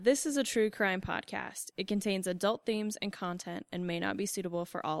This is a true crime podcast. It contains adult themes and content and may not be suitable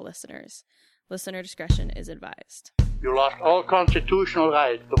for all listeners. Listener discretion is advised. You lost all constitutional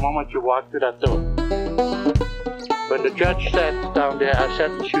rights the moment you walked through that door. When the judge sat down there, I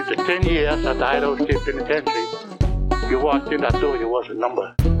sentenced you to 10 years at the Idaho State Penitentiary. You walked in that door, you was a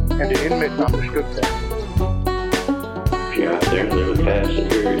number. And the inmates understood that. If you're out there and live past the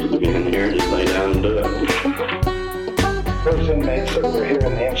period of being here, just lay down and do it. Those inmates that were here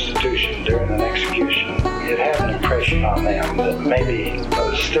in the institution during an execution, it had an impression on them that maybe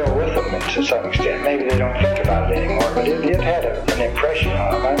was still with them to some extent. Maybe they don't think about it anymore, but it had an impression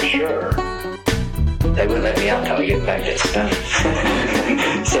on them, I'm sure. They wouldn't let me out until I get back to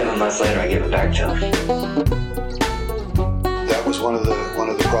stuff. 7 months later, I give it back to them. That was one of the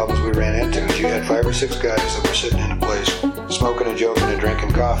problems we ran into. You had 5 or 6 guys that were sitting in a place, smoking and joking and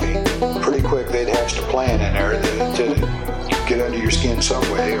drinking coffee. Pretty quick, they'd hatched a plan in there to get under your skin some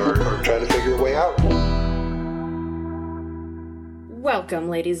way or try to figure a way out. Welcome,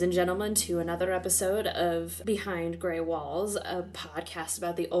 ladies and gentlemen, to another episode of Behind Gray Walls, a podcast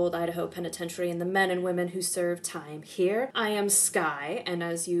about the old Idaho Penitentiary and the men and women who serve time here. I am Skye, and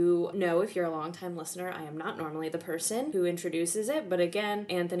as you know, if you're a longtime listener, I am not normally the person who introduces it, but again,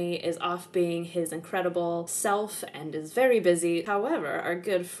 Anthony is off being his incredible self and is very busy. However, our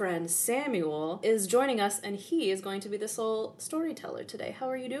good friend Samuel is joining us, and he is going to be the sole storyteller today. How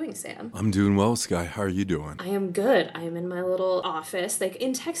are you doing, Sam? I'm doing well, Skye. How are you doing? I am good. I am in my little office.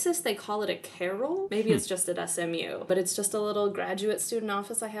 In Texas, they call it a carrel. Maybe it's just at SMU, but it's just a little graduate student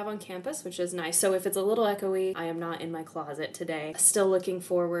office I have on campus, which is nice. So if it's a little echoey, I am not in my closet today. Still looking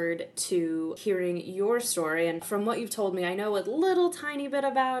forward to hearing your story. And from what you've told me, I know a little tiny bit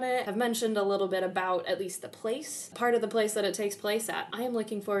about it. I've mentioned a little bit about at least the place, part of the place that it takes place at. I am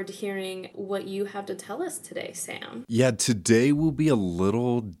looking forward to hearing what you have to tell us today, Sam. Yeah, today will be a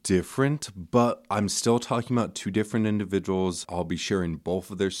little different, but I'm still talking about 2 different individuals. I'll be sharing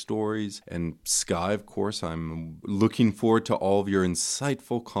both of their stories. And Skye, of course, I'm looking forward to all of your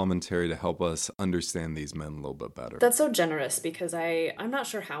insightful commentary to help us understand these men a little bit better. That's so generous because I'm not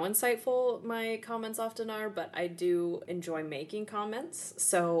sure how insightful my comments often are, but I do enjoy making comments,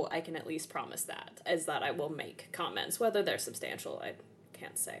 so I can at least promise that I will make comments, whether they're substantial. I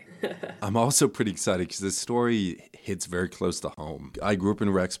can't say. I'm also pretty excited because this story hits very close to home. I grew up in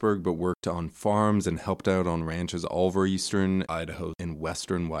Rexburg, but worked on farms and helped out on ranches all over eastern Idaho and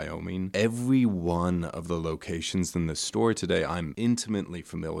western Wyoming. Every one of the locations in this story today I'm intimately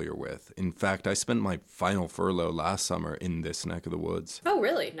familiar with. In fact, I spent my final furlough last summer in this neck of the woods. Oh,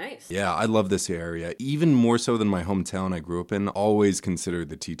 really? Nice. Yeah, I love this area. Even more so than my hometown I grew up in, always considered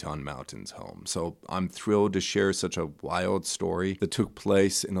the Teton Mountains home. So I'm thrilled to share such a wild story that took place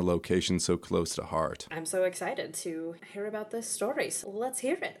in a location so close to heart. I'm so excited to hear about this story, so let's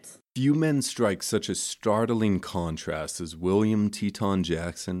hear it. Few men strike such a startling contrast as William Teton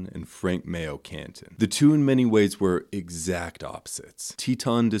Jackson and Frank Mayo Canton. The two in many ways were exact opposites.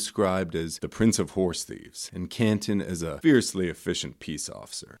 Teton described as the prince of horse thieves, and Canton as a fiercely efficient peace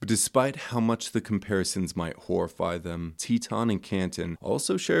officer. But despite how much the comparisons might horrify them, Teton and Canton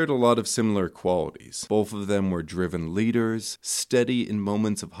also shared a lot of similar qualities. Both of them were driven leaders, steady in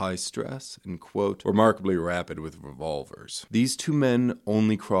moments of high stress, and, quote, remarkably rapid with revolvers. These 2 men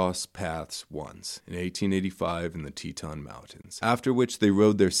only crossed paths once, in 1885 in the Teton Mountains, after which they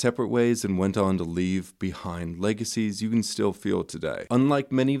rode their separate ways and went on to leave behind legacies you can still feel today.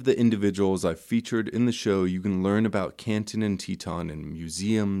 Unlike many of the individuals I've featured in the show, you can learn about Canton and Teton in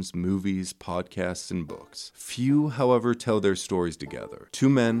museums, movies, podcasts, and books. Few, however, tell their stories together. 2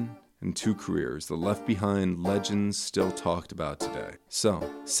 men and 2 careers that left behind legends still talked about today.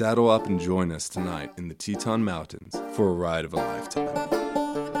 So, saddle up and join us tonight in the Teton Mountains for a ride of a lifetime.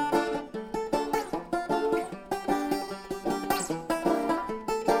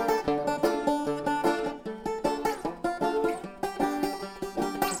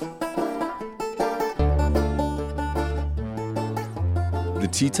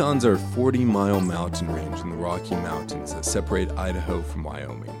 The Tetons are a 40-mile mountain range in the Rocky Mountains that separate Idaho from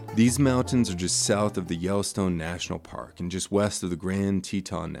Wyoming. These mountains are just south of the Yellowstone National Park and just west of the Grand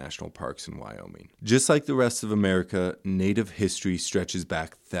Teton National Parks in Wyoming. Just like the rest of America, Native history stretches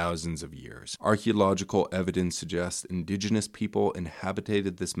back thousands of years. Archaeological evidence suggests indigenous people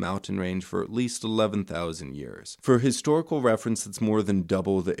inhabited this mountain range for at least 11,000 years. For historical reference, it's more than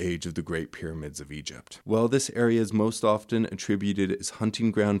double the age of the Great Pyramids of Egypt. While this area is most often attributed as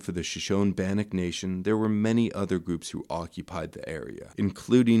hunting ground for the Shoshone-Bannock Nation, there were many other groups who occupied the area,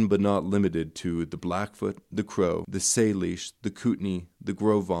 including including but not limited to the Blackfoot, the Crow, the Salish, the Kootenai, the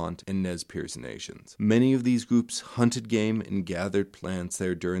Gros Ventre, and Nez Perce nations. Many of these groups hunted game and gathered plants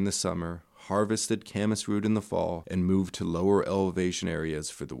there during the summer, harvested camas root in the fall, and moved to lower elevation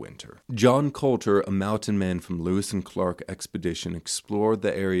areas for the winter. John Coulter, a mountain man from Lewis and Clark expedition, explored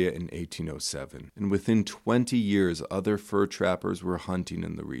the area in 1807, and within 20 years other fur trappers were hunting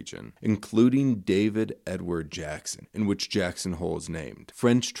in the region, including David Edward Jackson, in which Jackson Hole is named.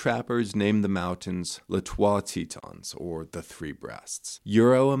 French trappers named the mountains Les Trois Tetons, or the Three Breasts.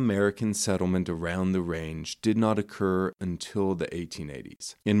 Euro-American settlement around the range did not occur until the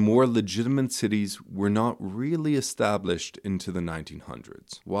 1880s, and more legitimate cities were not really established into the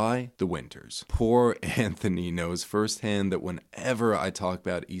 1900s. Why? The winters. Poor Anthony knows firsthand that whenever I talk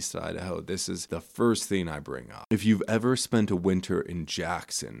about East Idaho, this is the first thing I bring up. If you've ever spent a winter in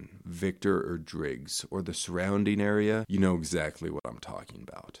Jackson, Victor, or Driggs, or the surrounding area, you know exactly what I'm talking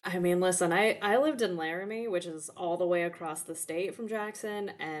about. I mean, listen, I lived in Larceny, which is all the way across the state from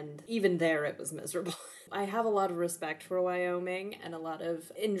Jackson, and even there it was miserable. I have a lot of respect for Wyoming and a lot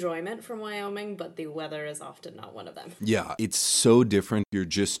of enjoyment from Wyoming, but the weather is often not one of them. Yeah, it's so different. You're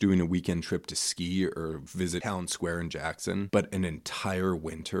just doing a weekend trip to ski or visit Town Square in Jackson, but an entire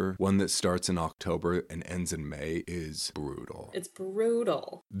winter, one that starts in October and ends in May, is brutal. It's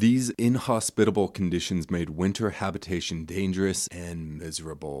brutal. These inhospitable conditions made winter habitation dangerous and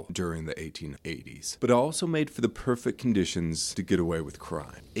miserable during the 1880s, but also made for the perfect conditions to get away with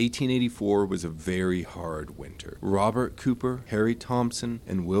crime. 1884 was a very hard winter. Robert Cooper, Harry Thompson,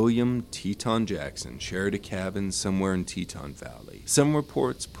 and William Teton Jackson shared a cabin somewhere in Teton Valley. Some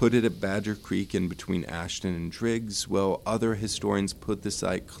reports put it at Badger Creek in between Ashton and Driggs, while other historians put the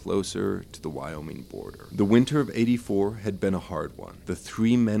site closer to the Wyoming border. The winter of 84 had been a hard one. The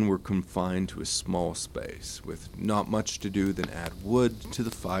three men were confined to a small space, with not much to do than add wood to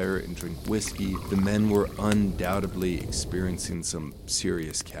the fire and drink whiskey. The men were undoubtedly experiencing some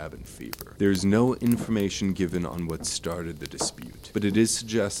serious cabin fever. There's no information given on what started the dispute, but it is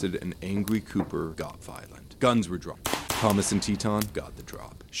suggested an angry Cooper got violent. Guns were drawn. Thomas and Teton got the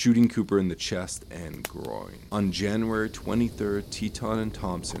drop, shooting Cooper in the chest and groin. On January 23rd, Teton and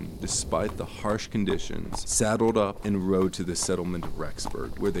Thompson, despite the harsh conditions, saddled up and rode to the settlement of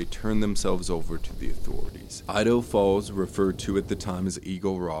Rexburg, where they turned themselves over to the authorities. Idaho Falls, referred to at the time as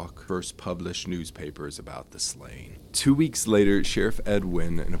Eagle Rock, first published newspapers about the slaying. 2 weeks later, Sheriff Ed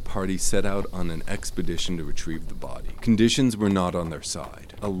Wynn and a party set out on an expedition to retrieve the body. Conditions were not on their side.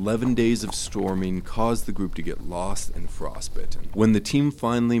 11 days of storming caused the group to get lost and frostbitten. When the team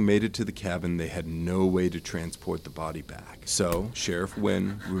finally made it to the cabin, they had no way to transport the body back. So, Sheriff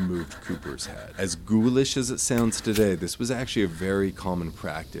Wynn removed Cooper's head. As ghoulish as it sounds today, this was actually a very common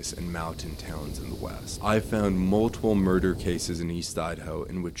practice in mountain towns in the West. I found multiple murder cases in East Idaho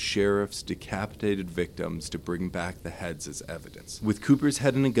in which sheriffs decapitated victims to bring back the heads as evidence. With Cooper's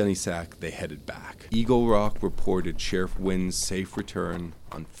head in a gunny sack, they headed back. Eagle Rock reported Sheriff Wynn's safe return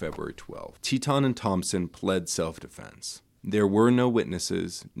on February 12th. Teton and Thompson pled self-defense. There were no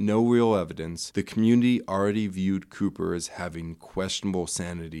witnesses, no real evidence. The community already viewed Cooper as having questionable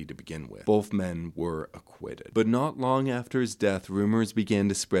sanity to begin with. Both men were acquitted. But not long after his death, rumors began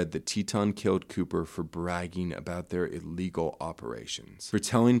to spread that Teton killed Cooper for bragging about their illegal operations, for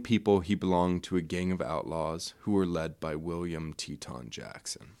telling people he belonged to a gang of outlaws who were led by William Teton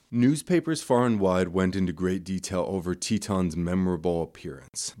Jackson. Newspapers far and wide went into great detail over Teton's memorable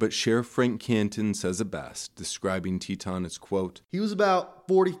appearance, but Sheriff Frank Canton says it best, describing Teton as, quote, "He was about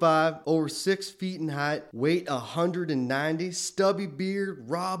 45, over 6 feet in height, weight 190, stubby beard,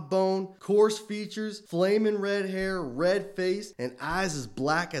 raw bone, coarse features, flaming red hair, red face, and eyes as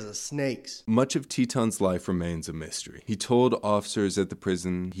black as a snake's." Much of Teton's life remains a mystery. He told officers at the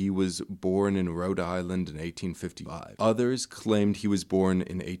prison he was born in Rhode Island in 1855. Others claimed he was born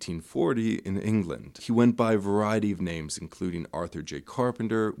in 1840 in England. He went by a variety of names, including Arthur J.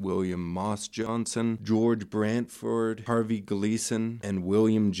 Carpenter, William Moss Johnson, George Brantford, Harvey Gleason, and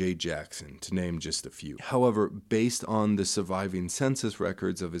William J. Jackson, to name just a few. However, based on the surviving census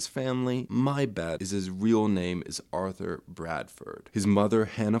records of his family, my bet is his real name is Arthur Bradford. His mother,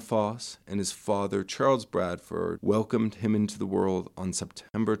 Hannah Foss, and his father, Charles Bradford, welcomed him into the world on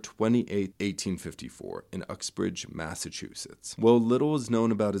September 28, 1854, in Uxbridge, Massachusetts. While little is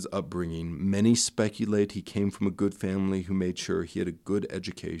known about his upbringing, many speculate he came from a good family who made sure he had a good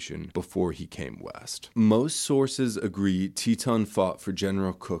education before he came west. Most sources agree Teton fought for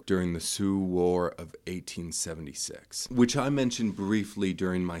general cook during the Sioux War of 1876, which I mentioned briefly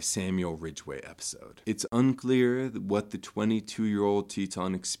during my Samuel Ridgway episode. It's unclear what the 22-year-old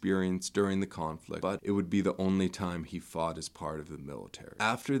Teton experienced during the conflict, but it would be the only time he fought as part of the military.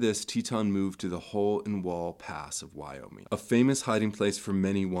 After this, Teton moved to the Hole-in-Wall Pass of Wyoming, a famous hiding place for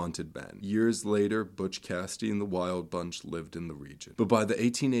many wanted men. Years later, Butch Cassidy and the Wild Bunch lived in the region. But by the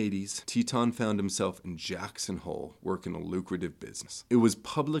 1880s, Teton found himself in Jackson Hole, working a lucrative business. It was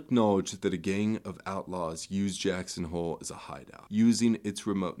public knowledge that a gang of outlaws used Jackson Hole as a hideout, using its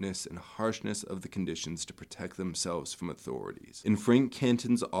remoteness and harshness of the conditions to protect themselves from authorities. In Frank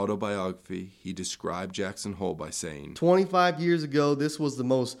Canton's autobiography, he described Jackson Hole by saying, 25 years ago, this was the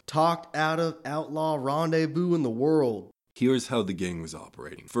most talked out of outlaw rendezvous in the world. Here's how the gang was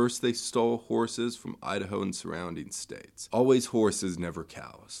operating. First, they stole horses from Idaho and surrounding states. Always horses, never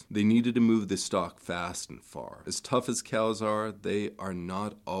cows. They needed to move the stock fast and far. As tough as cows are, they are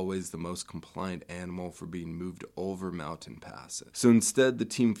not always the most compliant animal for being moved over mountain passes. So instead, the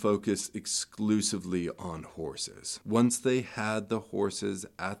team focused exclusively on horses. Once they had the horses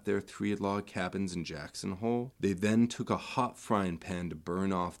at their 3-log cabins in Jackson Hole, they then took a hot frying pan to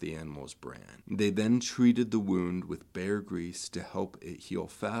burn off the animal's brand. They then treated the wound with bear grease to help it heal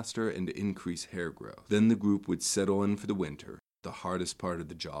faster and increase hair growth. Then the group would settle in for the winter, the hardest part of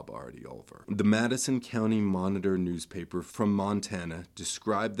the job already over. The Madison County Monitor newspaper from Montana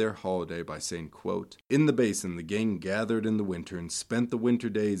described their holiday by saying, quote, "In the basin, the gang gathered in the winter and spent the winter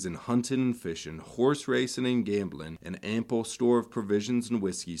days in hunting and fishing, horse racing and gambling. An ample store of provisions and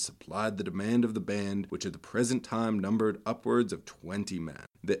whiskey supplied the demand of the band, which at the present time numbered upwards of 20 men.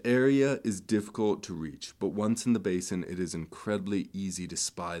 The area is difficult to reach, but once in the basin, it is incredibly easy to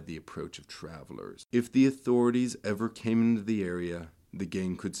spy the approach of travelers. If the authorities ever came into the area, the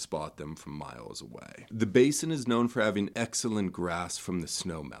gang could spot them from miles away." The basin is known for having excellent grass from the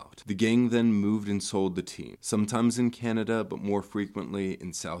snowmelt. The gang then moved and sold the team, sometimes in Canada, but more frequently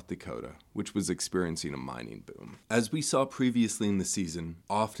in South Dakota, which was experiencing a mining boom. As we saw previously in the season,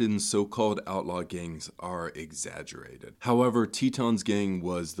 often so-called outlaw gangs are exaggerated. However, Teton's gang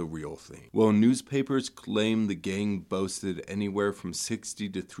was the real thing. While newspapers claim the gang boasted anywhere from 60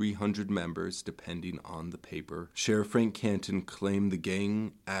 to 300 members, depending on the paper, Sheriff Frank Canton claimed the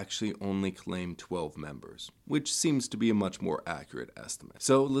gang actually only claimed 12 members, which seems to be a much more accurate estimate.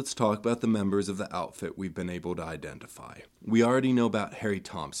 So let's talk about the members of the outfit we've been able to identify. We already know about Harry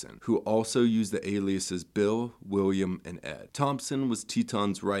Thompson, who also used the aliases Bill, William, and Ed. Thompson was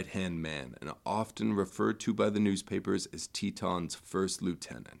Teton's right-hand man and often referred to by the newspapers as Teton's first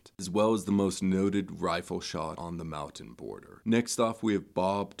lieutenant, as well as the most noted rifle shot on the mountain border. Next off, we have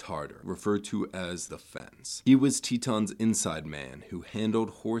Bob Tarter, referred to as the Fence. He was Teton's inside man who handled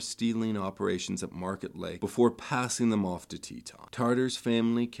horse stealing operations at Market Lake before passing them off to Teton. Tarter's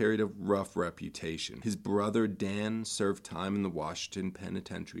family carried a rough reputation. His brother Dan served time in the Washington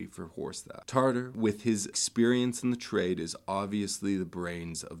Penitentiary for horse theft. Tarter, with his experience in the trade, is obviously the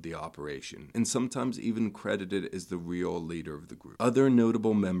brains of the operation, and sometimes even credited as the real leader of the group. Other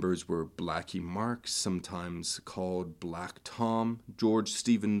notable members were Blackie Marks, sometimes called Black Tom, George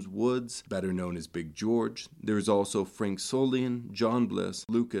Stevens Woods, better known as Big George. There's also Frank Solian, John Bliss,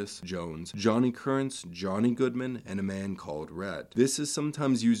 Lucas Jones, Johnny Currents, Johnny Goodman, and a man called Red. This is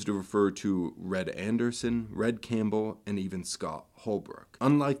sometimes used to refer to Red Anderson, Red Campbell, and even Scott Holbrook.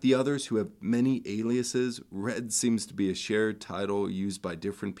 Unlike the others who have many aliases, Red seems to be a shared title used by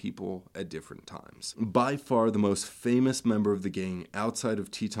different people at different times. By far the most famous member of the gang outside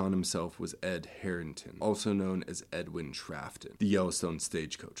of Teton himself was Ed Harrington, also known as Edwin Trafton, the Yellowstone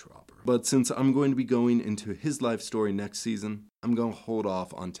stagecoach robber. But since I'm going to be going into his life story next season, I'm going to hold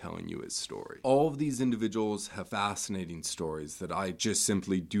off on telling you his story. All of these individuals have fascinating stories that I just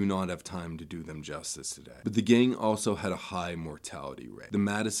simply do not have time to do them justice today. But the gang also had a high mortality rate. The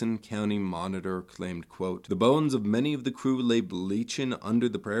Madison County Monitor claimed, quote, "The bones of many of the crew lay bleaching under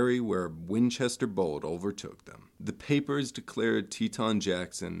the prairie where a Winchester bolt overtook them." The papers declared Teton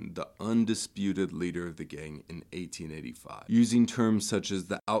Jackson the undisputed leader of the gang in 1885, using terms such as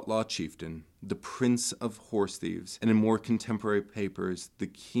the outlaw chieftain, the Prince of Horse Thieves, and in more contemporary papers, the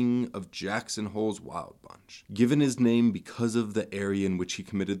King of Jackson Hole's Wild Bunch. Given his name because of the area in which he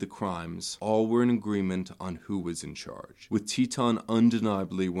committed the crimes, all were in agreement on who was in charge. With Teton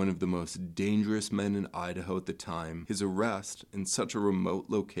undeniably one of the most dangerous men in Idaho at the time, his arrest in such a remote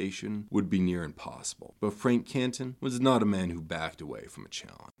location would be near impossible. But Frank Canton Canton was not a man who backed away from a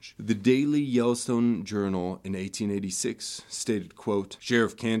challenge. The Daily Yellowstone Journal in 1886 stated, quote,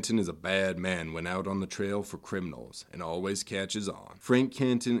 "Sheriff Canton is a bad man when out on the trail for criminals and always catches on." Frank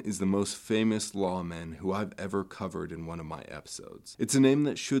Canton is the most famous lawman who I've ever covered in one of my episodes. It's a name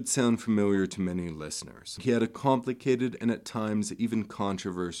that should sound familiar to many listeners. He had a complicated and at times even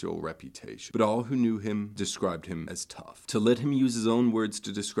controversial reputation, but all who knew him described him as tough. To let him use his own words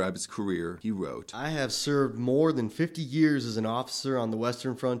to describe his career, he wrote, "I have served more than 50 years as an officer on the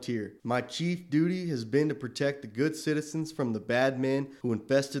western frontier. My chief duty has been to protect the good citizens from the bad men who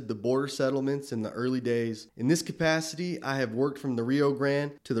infested the border settlements in the early days. In this capacity, I have worked from the Rio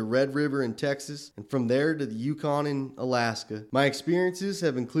Grande to the Red River in Texas, and from there to the Yukon in Alaska. My experiences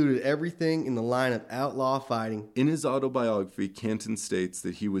have included everything in the line of outlaw fighting." In his autobiography, Canton states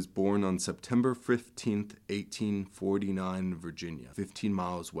that he was born on September 15th, 1849 in Virginia, 15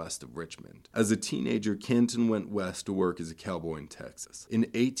 miles west of Richmond. As a teenager, Canton went west to work as a cowboy in Texas. In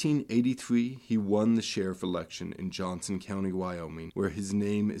 1883, he won the sheriff election in Johnson County, Wyoming, where his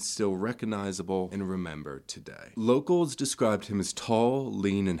name is still recognizable and remembered today. Locals described him as tall,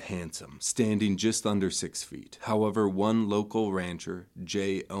 lean, and handsome, standing just under 6 feet. However, one local rancher,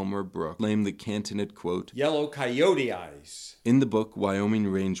 J. Elmer Brooke, claimed that Canton had, quote, "Yellow coyote eyes." In the book Wyoming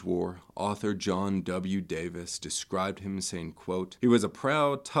Range War, author John W. Davis described him saying, quote, "He was a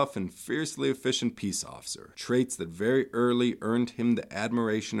proud, tough, and fiercely efficient peace officer, traits that very early earned him the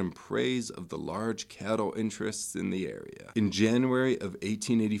admiration and praise of the large cattle interests in the area." In January of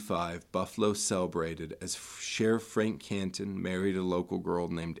 1885, Buffalo celebrated as Sheriff Frank Canton married a local girl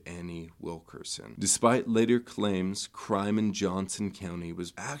named Annie Wilkerson. Despite later claims, crime in Johnson County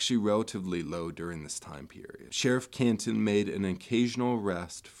was actually relatively low during this time period. Sheriff Canton made an occasional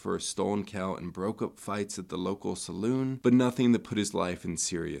arrest for a stolen cow and broke up fights at the local saloon, but nothing that put his life in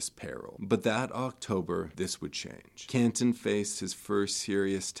serious peril. But that October, this would change. Canton faced his first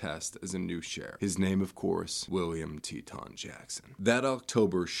serious test as a new sheriff. His name, of course, William Teton Jackson. That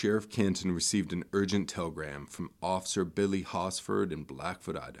October, Sheriff Canton received an urgent telegram from Officer Billy Hosford in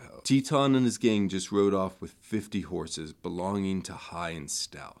Blackfoot, Idaho. Teton and his gang just rode off with 50 horses belonging to High and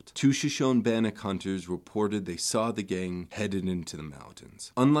Stout. 2 Shoshone-Bannock hunters reported they saw the gang headed into the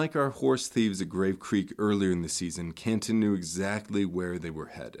mountains. Unlike our horse thieves at Grave Creek earlier in the season, Canton knew exactly where they were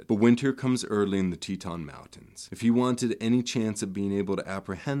headed. But winter comes early in the Teton Mountains. If he wanted any chance of being able to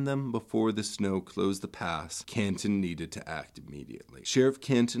apprehend them before the snow closed the pass, Canton needed to act immediately. Sheriff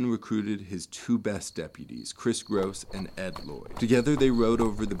Canton recruited his 2 best deputies, Chris Gross and Ed Lloyd. Together they rode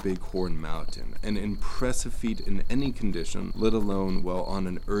over the Bighorn Mountain, an impressive feat in any condition, let alone while on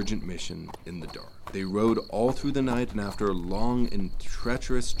an urgent mission in the dark. They rode all through the night, and after a long and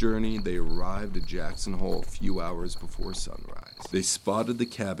treacherous journey, they arrived at Jackson Hole a few hours before sunrise. They spotted the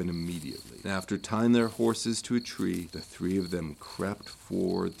cabin immediately, and after tying their horses to a tree, the 3 of them crept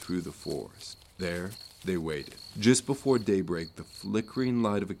forward through the forest. There, they waited. Just before daybreak, the flickering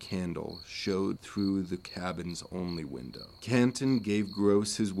light of a candle showed through the cabin's only window. Canton gave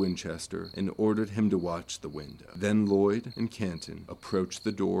Gross his Winchester and ordered him to watch the window. Then Lloyd and Canton approached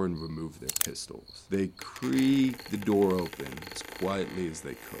the door and removed their pistols. They creaked the door open as quietly as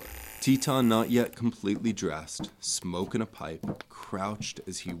they could. Teton, not yet completely dressed, smoking a pipe, crouched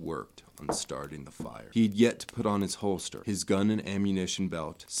as he worked on starting the fire. He had yet to put on his holster. His gun and ammunition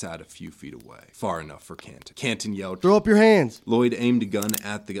belt sat a few feet away, far enough for Canton. Canton yelled, "Throw up your hands!" Lloyd aimed a gun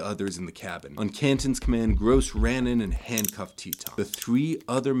at the others in the cabin. On Canton's command, Gross ran in and handcuffed Teton. The 3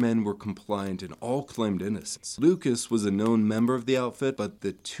 other men were compliant and all claimed innocence. Lucas was a known member of the outfit, but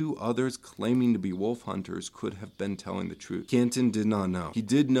the 2 others claiming to be wolf hunters could have been telling the truth. Canton did not know. He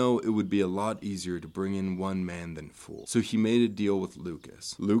did know it would be a lot easier to bring in 1 man than 4, so he made a deal with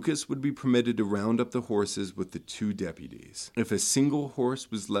Lucas. Lucas would be permitted to round up the horses with the 2 deputies. If a single horse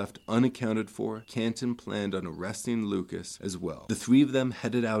was left unaccounted for, Canton planned on arresting Lucas as well. The 3 of them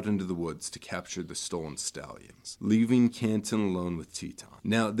headed out into the woods to capture the stolen stallions, leaving Canton alone with Teton.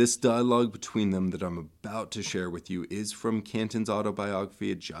 Now, this dialogue between them that I'm about to share with you is from Canton's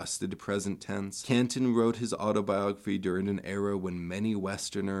autobiography adjusted to present tense. Canton wrote his autobiography during an era when many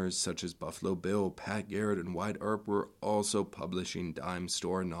Westerners such as Buffalo Bill, Pat Garrett, and Wyatt Earp were also publishing dime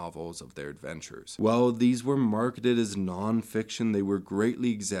store novels of their adventures. While these were marketed as non-fiction, they were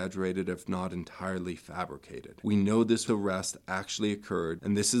greatly exaggerated, if not entirely fabricated. We know this arrest actually occurred,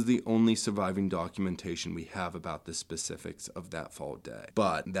 and this is the only surviving documentation we have about the specifics of that fall day.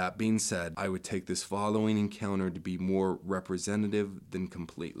 But, that being said, I would take this following encounter to be more representative than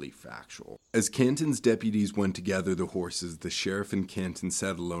completely factual. As Canton's deputies went to gather the horses, the sheriff and Canton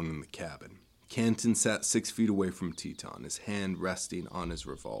sat alone in the cabin. Canton sat 6 feet away from Teton, his hand resting on his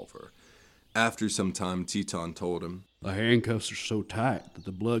revolver. After some time, Teton told him, The handcuffs are so tight that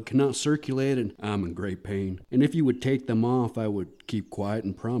the blood cannot circulate and I'm in great pain. And if you would take them off, I would keep quiet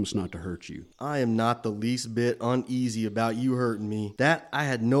and promise not to hurt you. I am not the least bit uneasy about you hurting me. That I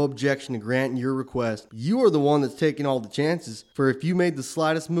had no objection to granting your request. You are the one that's taking all the chances, for if you made the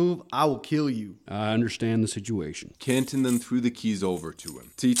slightest move, I will kill you. I understand the situation. Canton then threw the keys over to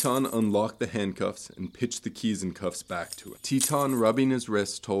him. Teton unlocked the handcuffs and pitched the keys and cuffs back to him. Teton, rubbing his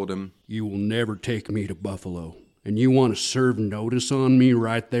wrist, told him, You will never take me to Buffalo. And you want to serve notice on me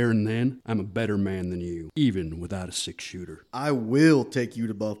right there and then? I'm a better man than you, even without a 6-shooter. I will take you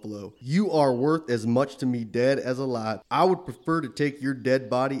to Buffalo. You are worth as much to me dead as alive. I would prefer to take your dead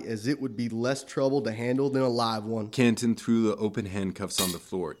body, as it would be less trouble to handle than a live one. Canton threw the open handcuffs on the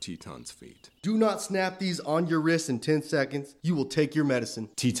floor at Teton's feet. Do not snap these on your wrists in 10 seconds. You will take your medicine.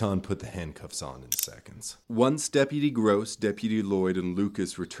 Teton put the handcuffs on in seconds. Once Deputy Gross, Deputy Lloyd, and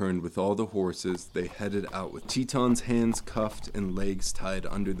Lucas returned with all the horses, they headed out with Teton's hands cuffed and legs tied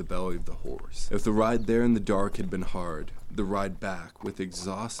under the belly of the horse. If the ride there in the dark had been hard, the ride back with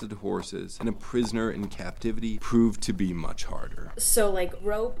exhausted horses and a prisoner in captivity proved to be much harder. So, like,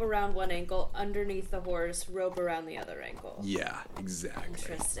 rope around one ankle, underneath the horse, rope around the other ankle. Yeah, exactly.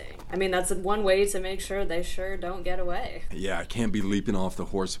 Interesting. I mean, that's one way to make sure they sure don't get away. Yeah, I can't be leaping off the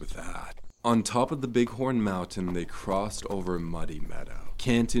horse with that. On top of the Bighorn Mountain, they crossed over a muddy meadow.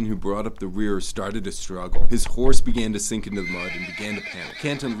 Canton, who brought up the rear, started to struggle. His horse began to sink into the mud and began to panic.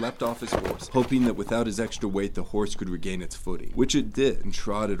 Canton leapt off his horse, hoping that without his extra weight, the horse could regain its footing, which it did, and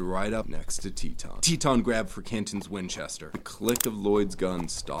trotted right up next to Teton. Teton grabbed for Canton's Winchester. The click of Lloyd's gun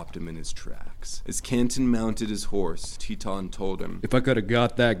stopped him in his tracks. As Canton mounted his horse, Teton told him, If I could have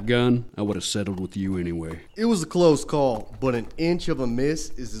got that gun, I would have settled with you anyway. It was a close call, but an inch of a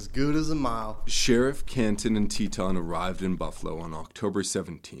miss is as good as a mile. Sheriff Canton and Teton arrived in Buffalo on October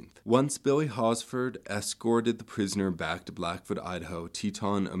 17th. Once Billy Hosford escorted the prisoner back to Blackfoot, Idaho,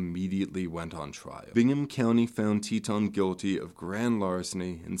 Teton immediately went on trial. Bingham County found Teton guilty of grand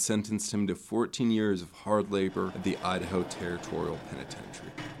larceny and sentenced him to 14 years of hard labor at the Idaho Territorial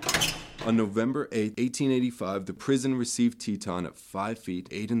Penitentiary. On November 8, 1885, the prison received Teton at 5 feet,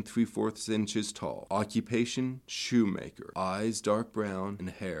 8 3/4 inches tall. Occupation, shoemaker. Eyes dark brown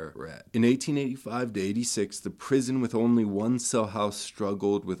and hair red. In 1885 to 86, the prison with only one cell house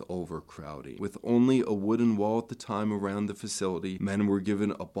struggled with overcrowding. With only a wooden wall at the time around the facility, men were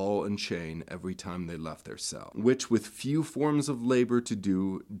given a ball and chain every time they left their cell, which with few forms of labor to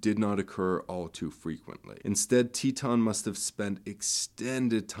do did not occur all too frequently. Instead, Teton must have spent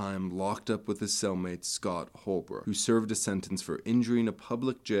extended time locked up with his cellmate Scott Holbrook, who served a sentence for injuring a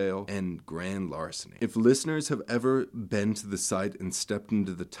public jail and grand larceny. If listeners have ever been to the site and stepped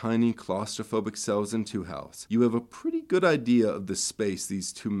into the tiny claustrophobic cells in Two House, you have a pretty good idea of the space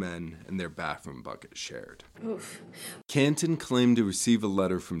these two men and their bathroom bucket shared. Oof. Canton claimed to receive a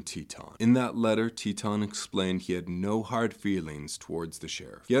letter from Teton. In that letter, Teton explained he had no hard feelings towards the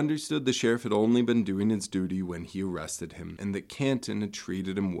sheriff. He understood the sheriff had only been doing his duty when he arrested him, and that Canton had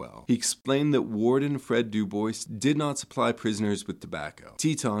treated him well. He explained that Warden Fred Dubois did not supply prisoners with tobacco.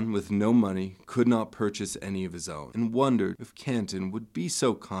 Teton, with no money, could not purchase any of his own, and wondered if Canton would be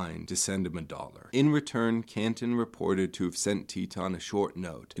so kind to send him $1. In return, Canton reported to have sent Teton a short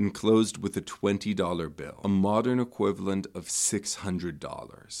note, enclosed with a $20 bill, a modern equivalent of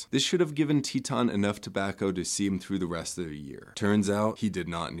 $600. This should have given Teton enough tobacco to see him through the rest of the year. Turns out, he did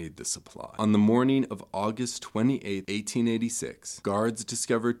not need the supply. On the morning of August 28, 1886, guards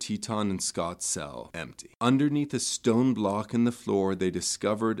discovered Teton and Scott's cell empty. Underneath a stone block in the floor, they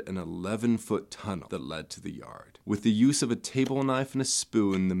discovered an 11-foot tunnel that led to the yard. With the use of a table knife and a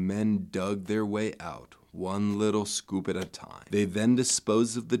spoon, the men dug their way out, one little scoop at a time. They then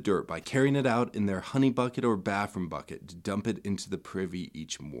disposed of the dirt by carrying it out in their honey bucket or bathroom bucket to dump it into the privy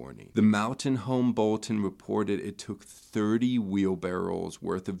each morning. The Mountain Home Bulletin reported it took 30 wheelbarrows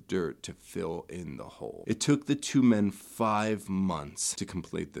worth of dirt to fill in the hole. It took the two men 5 months to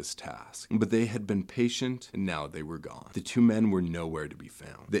complete this task, but they had been patient and now they were gone. The two men were nowhere to be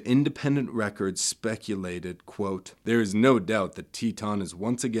found. The Independent Record speculated, quote, "There is no doubt that Teton is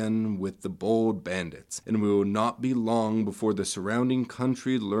once again with the bold bandits, and we will not be long before the surrounding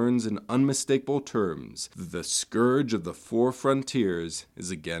country learns in unmistakable terms that the scourge of the four frontiers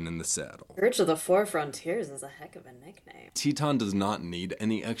is again in the saddle." Scourge of the Four Frontiers is a heck of a nickname. Teton does not need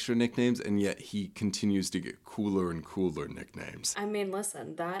any extra nicknames, and yet he continues to get cooler and cooler nicknames. I mean,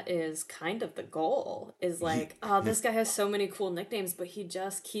 listen, that is kind of the goal, is like, oh, this guy has so many cool nicknames, but he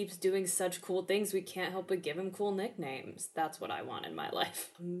just keeps doing such cool things, we can't help but give him cool nicknames. That's what I want in my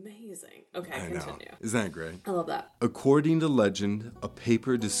life. Amazing. Okay, I continue. know. Isn't that great? I love that. According to legend, a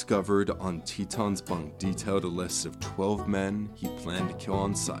paper discovered on Teton's bunk detailed a list of 12 men he planned to kill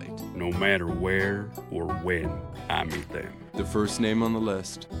on sight. No matter where or when I meet them. The first name on the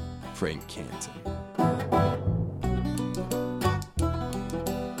list, Frank Canton.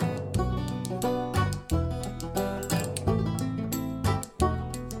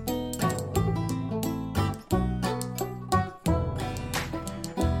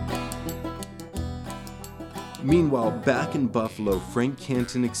 Meanwhile, back in Buffalo, Frank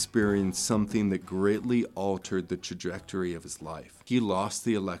Canton experienced something that greatly altered the trajectory of his life. He lost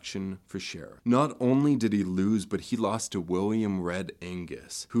the election for sheriff. Not only did he lose, but he lost to William Red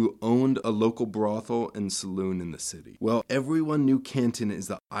Angus, who owned a local brothel and saloon in the city. Well, everyone knew Canton as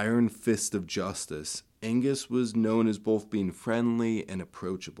the Iron Fist of Justice. Angus was known as both being friendly and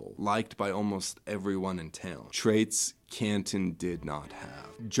approachable, liked by almost everyone in town. Traits Canton did not have.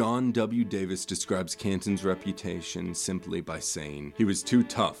 John W. Davis describes Canton's reputation simply by saying he was too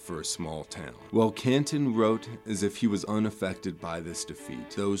tough for a small town. While Canton wrote as if he was unaffected by this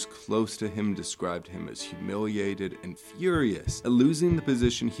defeat, those close to him described him as humiliated and furious at losing the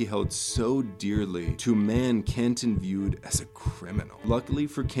position he held so dearly to a man Canton viewed as a criminal. Luckily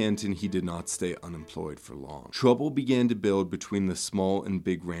for Canton, he did not stay unemployed for long. Trouble began to build between the small and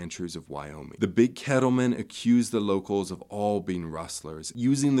big ranchers of Wyoming. The big cattlemen accused the locals of all being rustlers,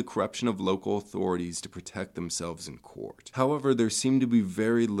 using the corruption of local authorities to protect themselves in court. However, there seemed to be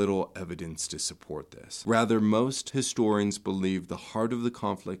very little evidence to support this. Rather, most historians believe the heart of the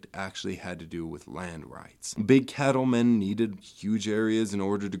conflict actually had to do with land rights. Big cattlemen needed huge areas in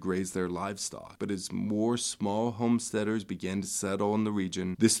order to graze their livestock, but as more small homesteaders began to settle in the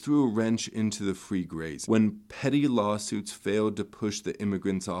region, this threw a wrench into the free graze. When petty lawsuits failed to push the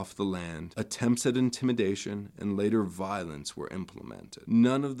immigrants off the land, attempts at intimidation and later violence were implemented.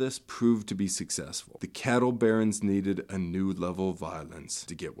 None of this proved to be successful. The cattle barons needed a new level of violence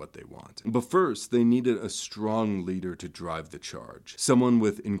to get what they wanted. But first, they needed a strong leader to drive the charge. Someone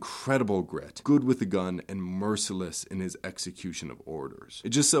with incredible grit, good with a gun, and merciless in his execution of orders. It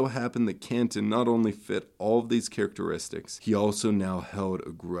just so happened that Canton not only fit all of these characteristics, he also now held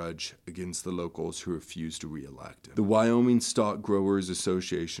a grudge against the locals who refused to re-elect him. The Wyoming Stock Growers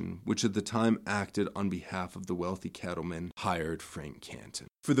Association, which at the time acted on behalf of the wealthy cattlemen, hired Frank Canton.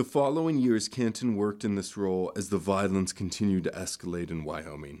 For the following years, Canton worked in this role as the violence continued to escalate in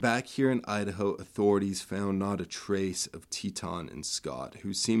Wyoming. Back here in Idaho, authorities found not a trace of Teton and Scott,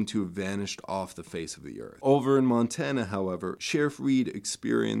 who seemed to have vanished off the face of the earth. Over in Montana, however, Sheriff Reed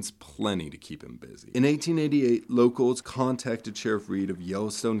experienced plenty to keep him busy. In 1888, locals contacted Sheriff Reed of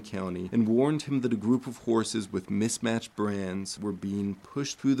Yellowstone County and warned him that a group of horses with mismatched brands were being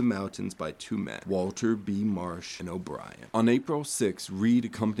pushed through the mountains by two men, Walter B. Marsh and O'Brien. On April 6, Reed,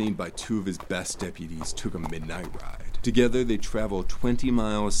 accompanied by two of his best deputies, took a midnight ride. Together, they traveled 20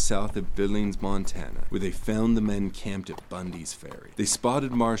 miles south of Billings, Montana, where they found the men camped at Bundy's Ferry. They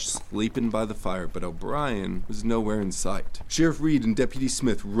spotted Marsh sleeping by the fire, but O'Brien was nowhere in sight. Sheriff Reed and Deputy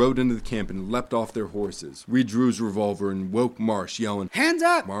Smith rode into the camp and leapt off their horses. Reed drew his revolver and woke Marsh, yelling, "Hands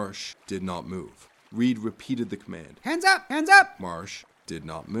up!" Marsh did not move. Reed repeated the command, "Hands up! Hands up!" Marsh did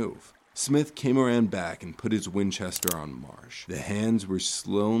not move. Smith came around back and put his Winchester on Marsh. The hands were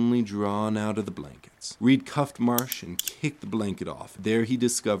slowly drawn out of the blankets. Reed cuffed Marsh and kicked the blanket off. There he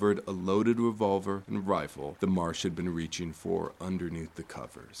discovered a loaded revolver and rifle that Marsh had been reaching for underneath the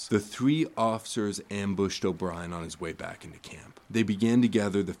covers. The three officers ambushed O'Brien on his way back into camp. They began to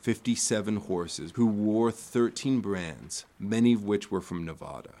gather the 57 horses, who wore 13 brands, many of which were from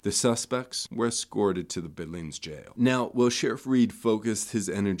Nevada. The suspects were escorted to the Billings jail. Now, while Sheriff Reed focused his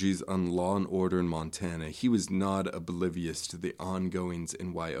energies on law and order in Montana, he was not oblivious to the ongoings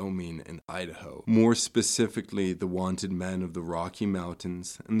in Wyoming and Idaho, more specifically the wanted men of the Rocky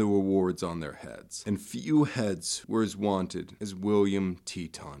Mountains and the rewards on their heads. And few heads were as wanted as William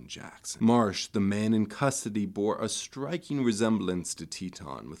Teton Jackson. Marsh, the man in custody, bore a striking resemblance to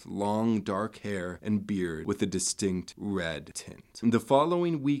Teton, with long dark hair and beard with a distinct red tint. In the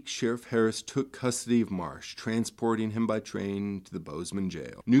following week, Sheriff Harris took custody of Marsh, transporting him by train to the Bozeman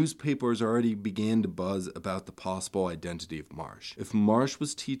jail. Newspapers already began to buzz about the possible identity of Marsh. If Marsh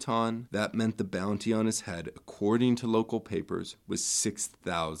was Teton, that meant the bounty on his head, according to local papers, was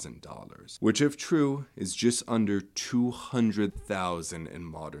 $6,000, which, if true, is just under $200,000 in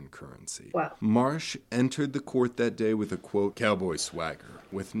modern currency. Wow. Marsh entered the court that day with a, quote, cowboy swagger,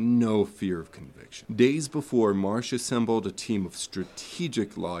 with no fear of conviction. Days before, Marsh assembled a team of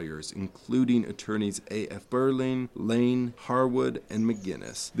strategic lawyers, including attorneys A.F. Burling, Lane, Harwood, and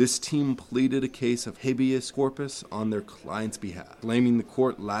McGinnis. This team pleaded a case of habeas corpus on their client's behalf, claiming the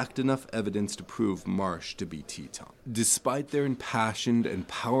court lacked enough evidence to prove Marsh to be Teton. Despite their impassioned and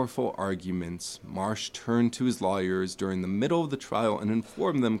powerful arguments, Marsh turned to his lawyers during the middle of the trial and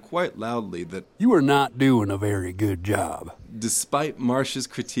informed them quite loudly that "You are not doing a very good job." Despite Marsh's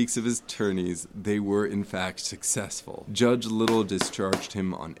critiques of his attorneys, they were in fact successful. Judge Little discharged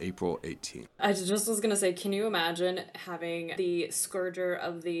him on April 18th. I just was going to say, can you imagine having the scourger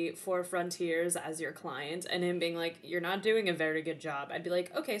of the four frontiers as your client and him being like, "You're not doing a very good job"? I'd be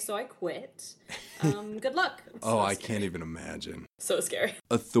like, okay, so I quit. Good luck. I can't even imagine. So scary.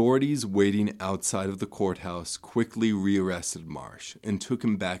 Authorities waiting outside of the courthouse quickly rearrested Marsh and took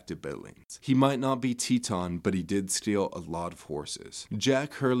him back to Billings. He might not be Teton, but he did steal a lot of horses.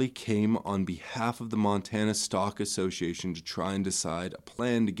 Jack Hurley came on behalf of the Montana Stock Association to try and decide a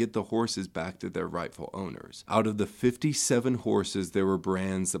plan to get the horses back to their rightful owners. Out of the 57 horses, there were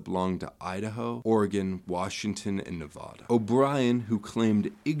brands that belonged to Idaho, Oregon, Washington, and Nevada. O'Brien, who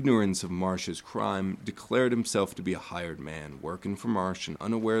claimed ignorance of Marsh's crime, declared himself to be a hired man working for Marsh and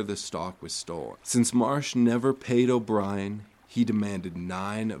unaware the stock was stolen. Since Marsh never paid O'Brien, he demanded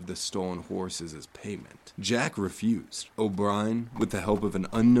 9 of the stolen horses as payment. Jack refused. O'Brien, with the help of an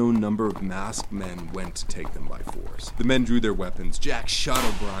unknown number of masked men, went to take them by force. The men drew their weapons. Jack shot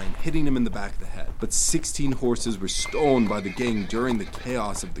O'Brien, hitting him in the back of the head. But 16 horses were stolen by the gang during the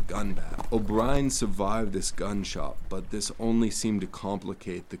chaos of the gun battle. O'Brien survived this gunshot, but this only seemed to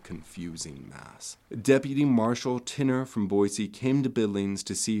complicate the confusing mass. Deputy Marshal Tinner from Boise came to Billings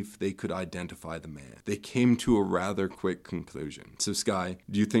to see if they could identify the man. They came to a rather quick conclusion. So, Skye,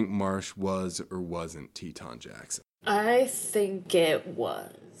 do you think Marsh was or wasn't Teton Jackson? I think it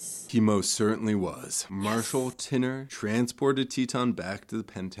was. He most certainly was. Marshal Tinner transported Teton back to the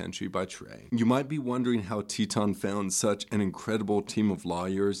penitentiary by train. You might be wondering how Teton found such an incredible team of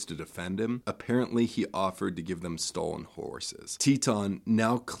lawyers to defend him. Apparently, he offered to give them stolen horses. Teton,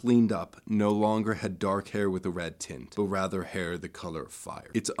 now cleaned up, no longer had dark hair with a red tint, but rather hair the color of fire.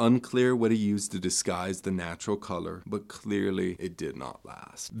 It's unclear what he used to disguise the natural color, but clearly it did not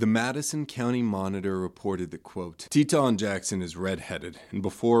last. The Madison County Monitor reported that, quote, "Teton Jackson is red-headed, and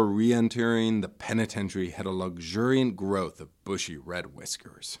before re-entering the penitentiary had a luxuriant growth of bushy red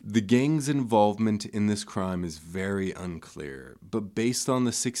whiskers." The gang's involvement in this crime is very unclear, but based on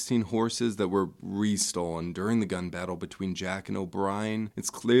the 16 horses that were restolen during the gun battle between Jack and O'Brien, it's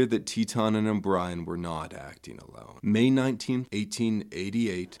clear that Teton and O'Brien were not acting alone. May 19,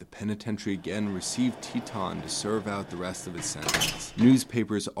 1888, the penitentiary again received Teton to serve out the rest of his sentence.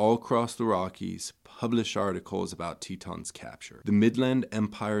 Newspapers all across the Rockies published articles about Teton's capture. The Midland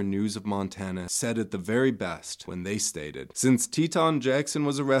Empire News of Montana said it the very best when they stated, "Since Teton Jackson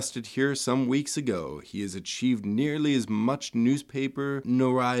was arrested here some weeks ago, he has achieved nearly as much newspaper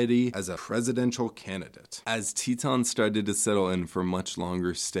notoriety as a presidential candidate." As Teton started to settle in for a much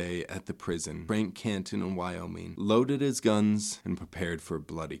longer stay at the prison, Frank Canton in Wyoming loaded his guns and prepared for a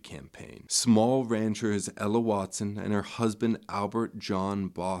bloody campaign. Small ranchers Ella Watson and her husband Albert John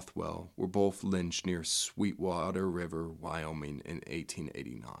Bothwell were both lynched near Sweetwater River, Wyoming in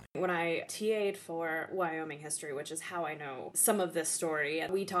 1889. When I TA'd for Wyoming history, which is how I know some of this story,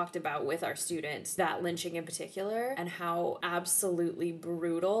 we talked about with our students that lynching in particular and how absolutely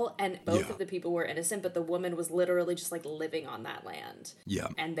brutal, and both of the people were innocent, but the woman was literally just like living on that land. Yeah.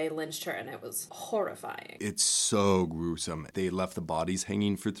 And they lynched her and it was horrifying. It's so gruesome. They left the bodies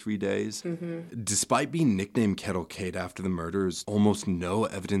hanging for 3 days. Mm-hmm. Despite being nicknamed Kettle Kate after the murders, almost no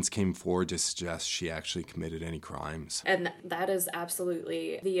evidence came forward to suggest she actually committed any crimes. And that is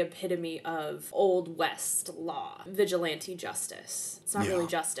absolutely the epitome of Old West law. Vigilante justice. It's not really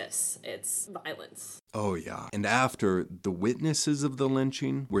justice, it's violence. Oh, yeah. And after, the witnesses of the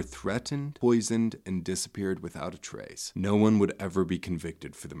lynching were threatened, poisoned, and disappeared without a trace. No one would ever be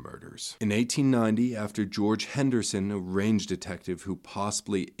convicted for the murders. In 1890, after George Henderson, a range detective who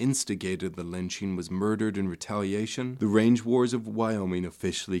possibly instigated the lynching, was murdered in retaliation, the range wars of Wyoming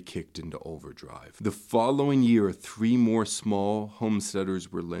officially kicked into overdrive. The following year, 3 more small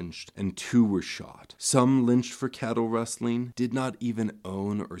homesteaders were lynched, and 2 were shot. Some lynched for cattle rustling did not even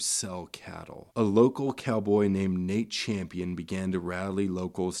own or sell cattle. A local cowboy named Nate Champion began to rally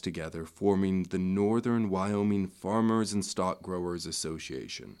locals together, forming the Northern Wyoming Farmers and Stock Growers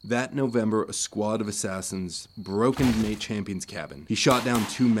Association. That November, a squad of assassins broke into Nate Champion's cabin. He shot down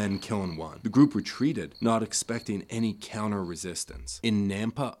 2 men, killing 1. The group retreated, not expecting any counter-resistance. In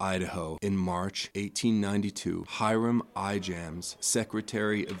Nampa, Idaho, in March 1892, Hiram I. Jams,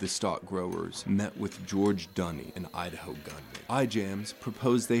 secretary of the stock growers, met with George Dunny, an Idaho Idaho gunmen. iJams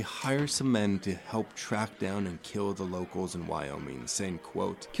proposed they hire some men to help track down and kill the locals in Wyoming, saying,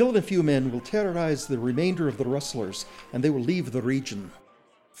 quote, "Killing a few men will terrorize the remainder of the rustlers, and they will leave the region."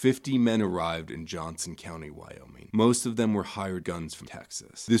 50 men arrived in Johnson County, Wyoming. Most of them were hired guns from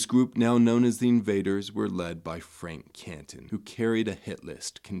Texas. This group, now known as the Invaders, were led by Frank Canton, who carried a hit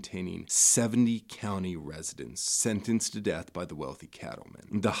list containing 70 county residents sentenced to death by the wealthy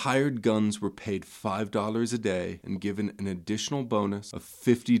cattlemen. The hired guns were paid $5 a day and given an additional bonus of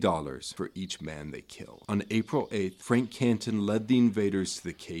 $50 for each man they killed. On April 8th, Frank Canton led the Invaders to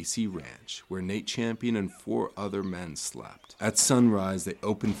the KC Ranch, where Nate Champion and 4 other men slept. At sunrise, they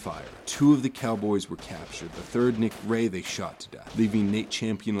opened fire. 2 of the cowboys were captured. The third, Nick Ray, they shot to death, leaving Nate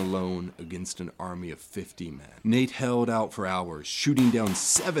Champion alone against an army of 50 men. Nate held out for hours, shooting down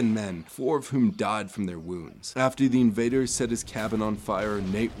 7 men, 4 of whom died from their wounds. After the Invaders set his cabin on fire,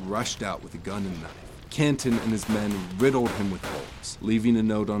 Nate rushed out with a gun and knife. Canton and his men riddled him with bullets, leaving a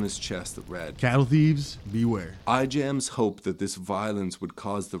note on his chest that read, "Cattle thieves, beware." iJams hoped that this violence would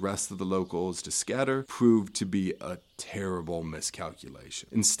cause the rest of the locals to scatter proved to be a terrible miscalculation.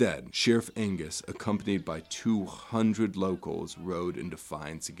 Instead, Sheriff Angus, accompanied by 200 locals, rode in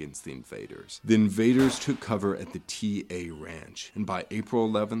defiance against the Invaders. The Invaders took cover at the TA Ranch, and by April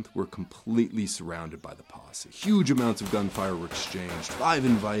 11th were completely surrounded by the posse. Huge amounts of gunfire were exchanged. 5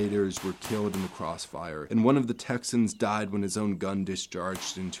 Invaders were killed in the crossfire, and one of the Texans died when his own gun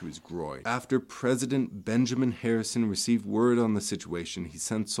discharged into his groin. After President Benjamin Harrison received word on the situation, he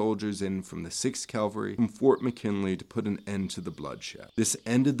sent soldiers in from the 6th Cavalry from Fort McKinley to put an end to the bloodshed. This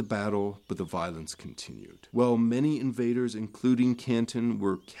ended the battle, but the violence continued. While many invaders, including Canton,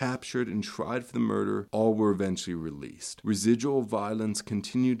 were captured and tried for the murder, all were eventually released. Residual violence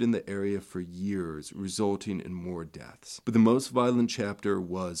continued in the area for years, resulting in more deaths. But the most violent chapter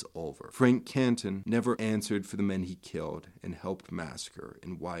was over. Frank Canton never answered for the men he killed and helped massacre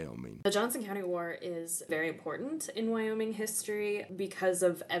in Wyoming. The Johnson County War is very important in Wyoming history because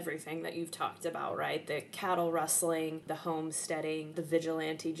of everything that you've talked about, right? The cattle rustling, the homesteading, the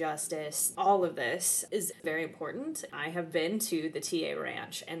vigilante justice, all of this is very important. I have been to the TA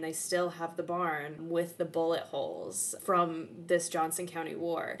Ranch, and they still have the barn with the bullet holes from this Johnson County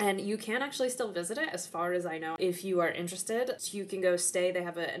War. And you can actually still visit it, as far as I know. If you are interested, you can go stay. They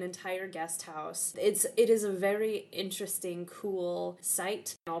have an entire guest house. It is a very interesting, cool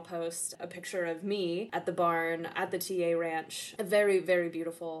site. I'll post a picture of me at the barn at the TA Ranch. A very, very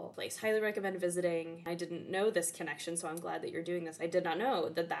beautiful place. Highly recommend visiting. I didn't know this connection, so I'm glad that you're doing this. I did not know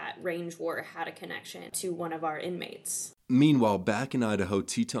that range war had a connection to one of our inmates. Meanwhile, back in Idaho,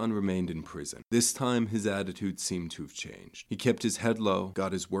 Teton remained in prison. This time, his attitude seemed to have changed. He kept his head low,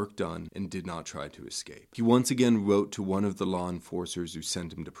 got his work done, and did not try to escape. He once again wrote to one of the law enforcers who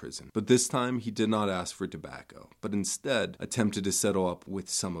sent him to prison. But this time, he did not ask for tobacco, but instead attempted to settle up with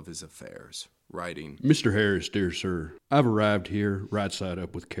some of his affairs. Writing, "Mr. Harris, dear sir, I've arrived here right side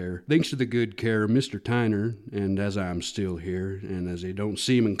up with care. Thanks to the good care of Mr. Tyner, and as I am still here, and as they don't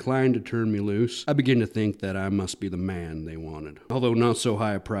seem inclined to turn me loose, I begin to think that I must be the man they wanted, although not so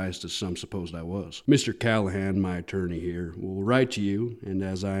high a price as some supposed I was. Mr. Callahan, my attorney here, will write to you, and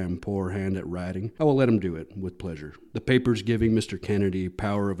as I am poor hand at writing, I will let him do it with pleasure. The papers giving Mr. Kennedy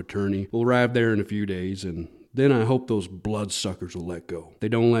power of attorney will arrive there in a few days, and then I hope those bloodsuckers will let go. If they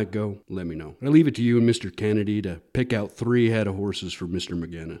don't let go, let me know. I leave it to you and Mr. Kennedy to pick out 3 head of horses for Mr.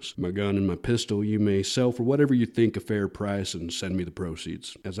 McGinnis. My gun and my pistol you may sell for whatever you think a fair price and send me the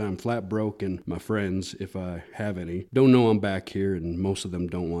proceeds, as I'm flat broke and my friends, if I have any, don't know I'm back here and most of them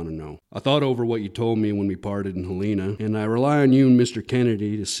don't want to know. I thought over what you told me when we parted in Helena, and I rely on you and Mr.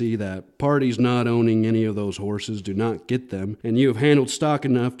 Kennedy to see that parties not owning any of those horses do not get them, and you have handled stock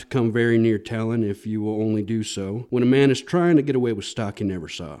enough to come very near telling if you will only do so when a man is trying to get away with stock he never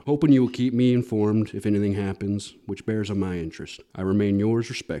saw. Hoping you will keep me informed if anything happens, which bears on my interest. I remain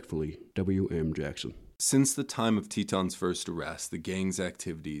yours respectfully, W.M. Jackson." Since the time of Teton's first arrest, the gang's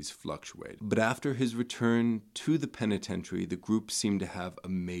activities fluctuated. But after his return to the penitentiary, the group seemed to have a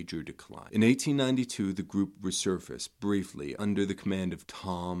major decline. In 1892, the group resurfaced briefly under the command of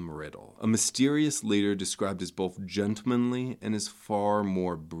Tom Riddle, a mysterious leader described as both gentlemanly and as far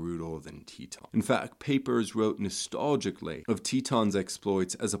more brutal than Teton. In fact, papers wrote nostalgically of Teton's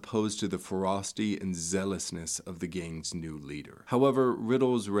exploits as opposed to the ferocity and zealousness of the gang's new leader. However,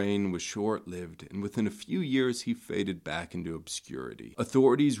 Riddle's reign was short-lived, and within a few years he faded back into obscurity.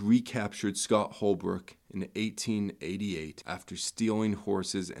 Authorities recaptured Scott Holbrook in 1888 after stealing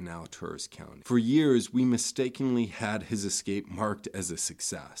horses in Alturas County. For years, we mistakenly had his escape marked as a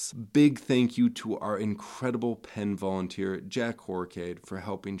success. Big thank you to our incredible pen volunteer, Jack Horcade, for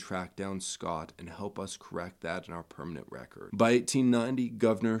helping track down Scott and help us correct that in our permanent record. By 1890,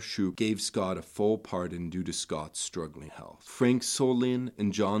 Governor Shoup gave Scott a full pardon due to Scott's struggling health. Frank Solian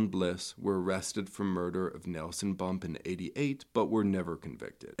and John Bliss were arrested for murder of Nelson Bump in 88, but were never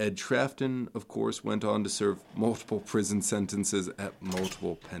convicted. Ed Trafton, of course, went on to serve multiple prison sentences at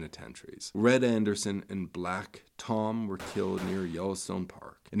multiple penitentiaries. Red Anderson and Black Tom were killed near Yellowstone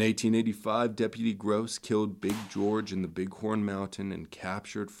Park. In 1885, Deputy Gross killed Big George in the Bighorn Mountain and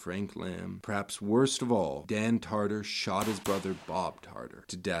captured Frank Lamb. Perhaps worst of all, Dan Tarter shot his brother Bob Tarter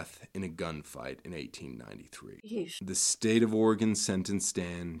to death in a gunfight in 1893. Yeesh. The state of Oregon sentenced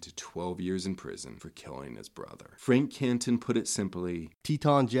Dan to 12 years in prison for killing his brother. Frank Canton put it simply,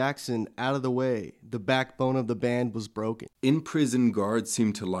 Teton Jackson out of the way. The backbone of the band was broken. In prison, guards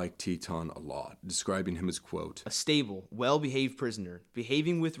seemed to like Teton a lot, describing him as, quote, a stable, well-behaved prisoner,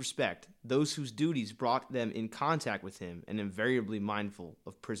 behaving with respect, those whose duties brought them in contact with him, and invariably mindful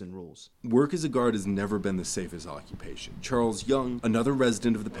of prison rules. Work as a guard has never been the safest occupation. Charles Young, another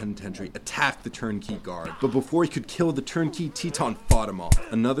resident of the penitentiary, attacked the turnkey guard, but before he could kill the turnkey, Teton fought him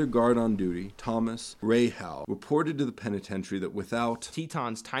off. Another guard on duty, Thomas Ray Howe, reported to the penitentiary that without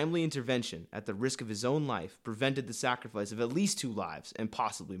Teton's timely intervention, at the risk of his own life, prevented the sacrifice of at least 2 lives, and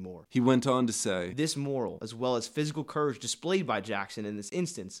possibly more. He went on to say, this moral, as well as physical courage displayed by Jackson in this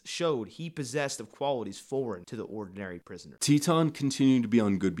instance, showed he possessed of qualities foreign to the ordinary prisoner. Teton continued to be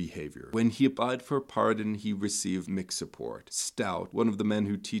on good behavior. When he applied for pardon, he received mixed support. Stout, one of the men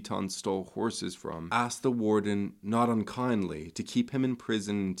who Teton stole horses from, asked the warden, not unkindly, to keep him in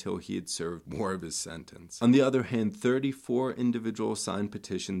prison until he had served more of his sentence. On the other hand, 34 individuals signed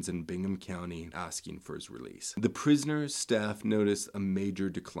petitions in Bingham County asking for his release. The prisoner's staff noticed a major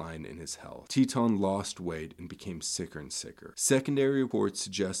decline in his health. Teton lost weight and became sicker and sicker. Secondary reports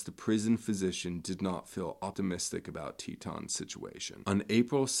suggest the prison physician did not feel optimistic about Teton's situation. On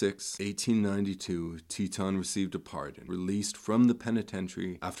April 6, 1892, Teton received a pardon, released from the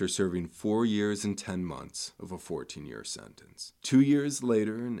penitentiary after serving 4 years and 10 months of a 14-year sentence. 2 years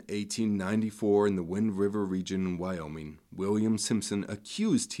later, in 1894, in the Wind River region in Wyoming, William Simpson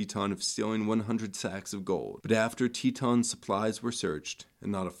accused Teton of stealing 100 sacks of gold. But after Teton's supplies were searched,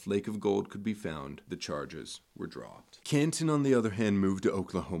 and not a flake of gold could be found, the charges were dropped. Canton, on the other hand, moved to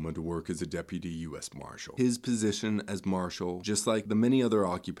Oklahoma to work as a deputy U.S. Marshal. His position as Marshal, just like the many other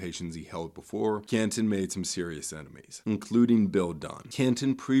occupations he held before, Canton made some serious enemies, including Bill Dunn.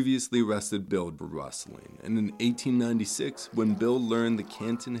 Canton previously arrested Bill for rustling, and in 1896, when Bill learned that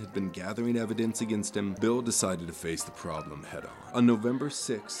Canton had been gathering evidence against him, Bill decided to face the problem head-on. On November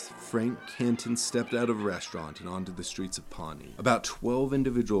 6th, Frank Canton stepped out of a restaurant and onto the streets of Pawnee. About 12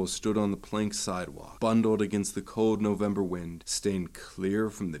 individuals stood on the plank sidewalk, bundled against the cold November wind, staying clear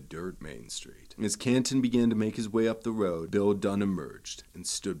from the dirt Main Street. As Canton began to make his way up the road, Bill Dunn emerged and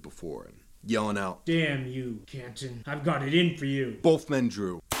stood before him, yelling out, "Damn you, Canton. I've got it in for you." Both men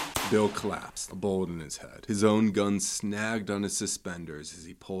drew. Bill collapsed, a bullet in his head. His own gun snagged on his suspenders as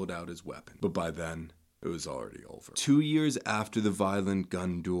he pulled out his weapon. But by then, it was already over. 2 years after the violent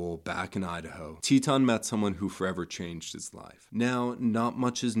gun duel back in Idaho, Teton met someone who forever changed his life. Now, not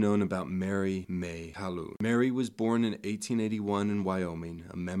much is known about Mary May Calhoun. Mary was born in 1881 in Wyoming,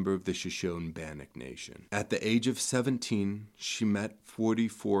 a member of the Shoshone-Bannock Nation. At the age of 17, she met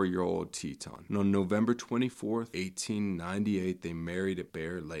 44-year-old Teton, and on November 24th, 1898, they married at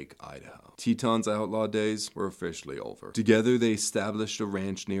Bear Lake, Idaho. Teton's outlaw days were officially over. Together, they established a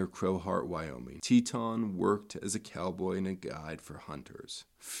ranch near Crowheart, Wyoming. Teton worked as a cowboy and a guide for hunters.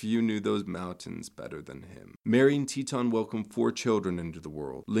 Few knew those mountains better than him. Mary and Teton welcomed 4 children into the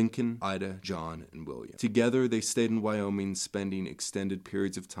world: Lincoln, Ida, John, and William. Together, they stayed in Wyoming, spending extended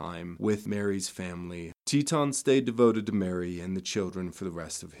periods of time with Mary's family. Teton stayed devoted to Mary and the children for the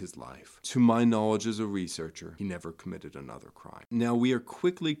rest of his life. To my knowledge as a researcher, he never committed another crime. Now, we are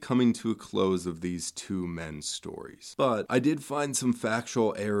quickly coming to a close of these 2 men's stories, but I did find some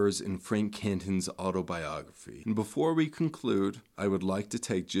factual errors in Frank Canton's autobiography. And before we conclude, I would like to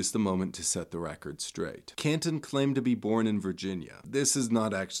take just a moment to set the record straight. Canton claimed to be born in Virginia. This is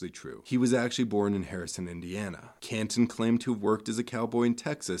not actually true. He was actually born in Harrison, Indiana. Canton claimed to have worked as a cowboy in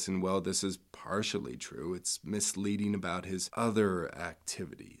Texas, and while this is partially true, it's misleading about his other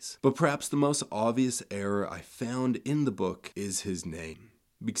activities. But perhaps the most obvious error I found in the book is his name.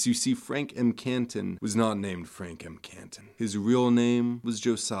 Because you see, Frank M. Canton was not named Frank M. Canton. His real name was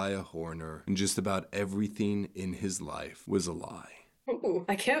Josiah Horner, and just about everything in his life was a lie. Ooh,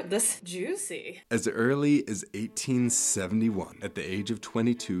 I can't. This juicy. As early as 1871, at the age of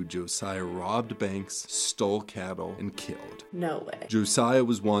 22, Josiah robbed banks, stole cattle, and killed. No way. Josiah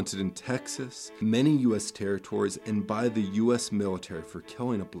was wanted in Texas, many U.S. territories, and by the U.S. military for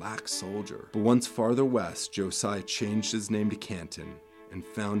killing a black soldier. But once farther west, Josiah changed his name to Canton and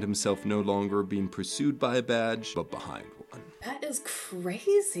found himself no longer being pursued by a badge, but behind one. That is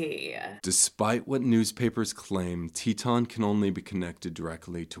crazy. Despite what newspapers claim, Teton can only be connected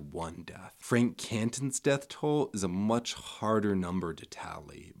directly to one death. Frank Canton's death toll is a much harder number to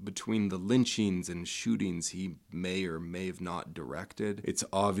tally. Between the lynchings and shootings he may or may have not directed, it's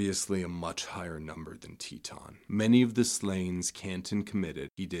obviously a much higher number than Teton. Many of the slayings Canton committed,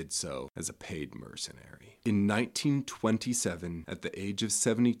 he did so as a paid mercenary. In 1927, at the age of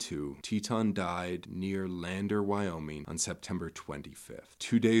 72, Teton died near Lander, Wyoming on September 25th.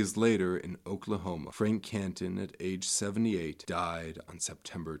 2 days later in Oklahoma, Frank Canton, at age 78, died on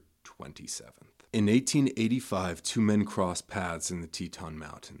September 27th. In 1885, two men crossed paths in the Teton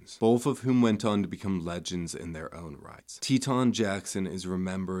Mountains, both of whom went on to become legends in their own rights. Teton Jackson is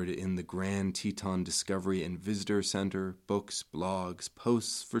remembered in the Grand Teton Discovery and Visitor Center, books, blogs,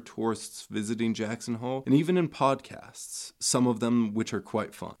 posts for tourists visiting Jackson Hole, and even in podcasts, some of them which are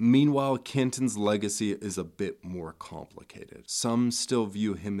quite fun. Meanwhile, Canton's legacy is a bit more complicated. Some still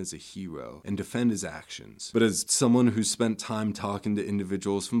view him as a hero and defend his actions, but as someone who spent time talking to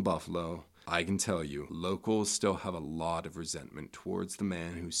individuals from Buffalo, I can tell you, locals still have a lot of resentment towards the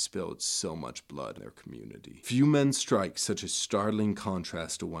man who spilled so much blood in their community. Few men strike such a startling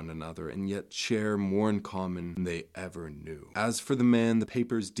contrast to one another and yet share more in common than they ever knew. As for the man the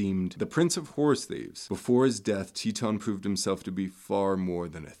papers deemed the Prince of Horse Thieves, before his death, Teton proved himself to be far more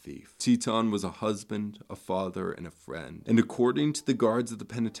than a thief. Teton was a husband, a father, and a friend. And according to the guards of the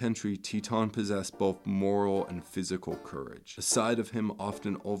penitentiary, Teton possessed both moral and physical courage, a side of him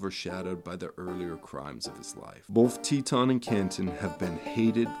often overshadowed by the earlier crimes of his life. Both Teton and Canton have been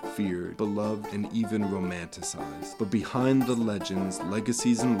hated, feared, beloved, and even romanticized. But behind the legends,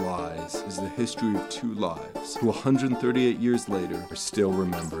 legacies, and lies is the history of two lives, who 138 years later are still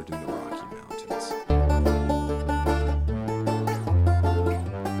remembered in the Rocky Mountains.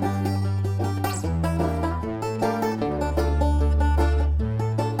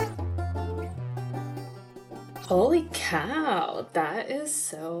 Holy cow, that is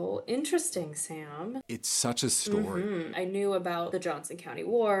so interesting, Sam. It's such a story. I knew about the Johnson County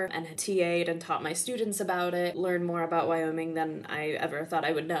War and had TA'd and taught my students about it, learned more about Wyoming than I ever thought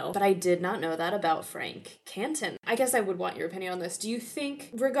I would know. But I did not know that about Frank Canton. I guess I would want your opinion on this. Do you think,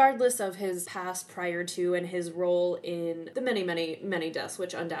 regardless of his past prior to and his role in the many deaths,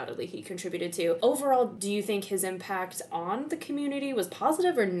 which undoubtedly he contributed to, overall, do you think his impact on the community was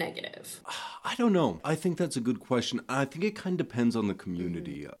positive or negative? I don't know. I think that's a good question. I think it kind of depends on the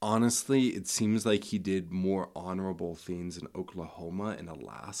community. Honestly, it seems like he did more honorable things in Oklahoma and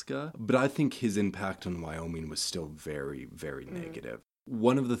Alaska, but I think his impact on Wyoming was still very, very negative.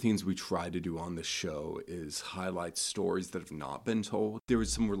 One of the things we try to do on the show is highlight stories that have not been told. There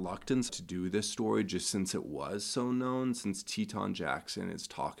was some reluctance to do this story just since it was so known, since Teton Jackson is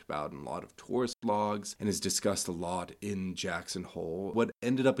talked about in a lot of tourist blogs and is discussed a lot in Jackson Hole. What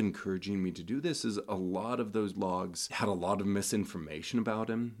ended up encouraging me to do this is a lot of those blogs had a lot of misinformation about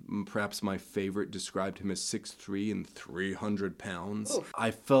him. Perhaps my favorite described him as 6'3" and 300 pounds. Oof. I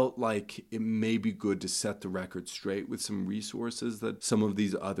felt like it may be good to set the record straight with some resources that some of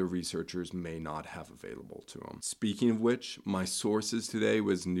these other researchers may not have available to them. Speaking of which, my sources today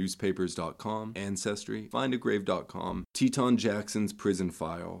was newspapers.com, Ancestry, findagrave.com, Teton Jackson's Prison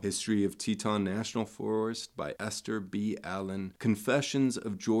File, History of Teton National Forest by Esther B. Allen, Confessions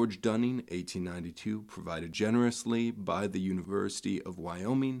of George Dunning, 1892, provided generously by the University of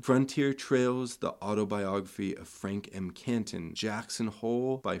Wyoming, Frontier Trails, the autobiography of Frank M. Canton, Jackson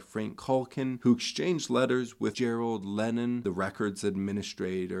Hole by Frank Culkin, who exchanged letters with Gerald Lennon, the records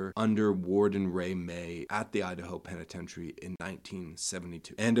administrator under Warden Ray May at the Idaho Penitentiary in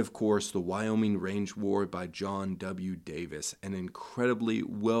 1972. And of course, The Wyoming Range War by John W. Davis, an incredibly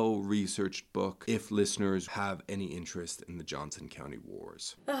well-researched book if listeners have any interest in the Johnson County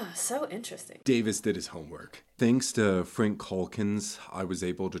Wars. So interesting. Davis did his homework. Thanks to Frank Culkins, I was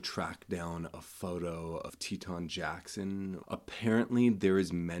able to track down a photo of Teton Jackson. Apparently, there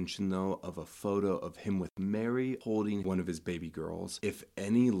is mention, though, of a photo of him with Mary holding one of his baby girls. If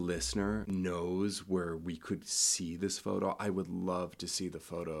any listener knows where we could see this photo, I would love to see the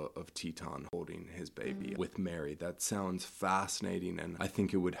photo of Teton holding his baby with Mary. That sounds fascinating, and I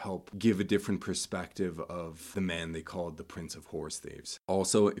think it would help give a different perspective of the man they called the Prince of Horse Thieves.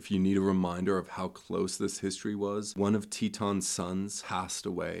 Also, if you need a reminder of how close this history Penitentiary was. One of Teton's sons passed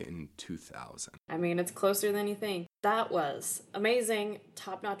away in 2000. I mean, it's closer than you think. That was amazing,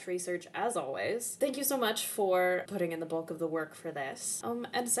 top-notch research as always. Thank you so much for putting in the bulk of the work for this.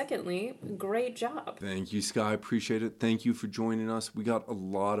 And secondly, great job. Thank you, Skye. Appreciate it. Thank you for joining us. We got a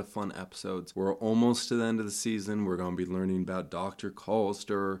lot of fun episodes. We're almost to the end of the season. We're going to be learning about Dr.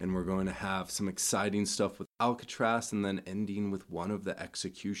 Colster, and we're going to have some exciting stuff with Alcatraz, and then ending with one of the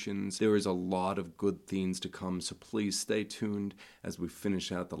executions. There is a lot of good things to come, so please stay tuned as we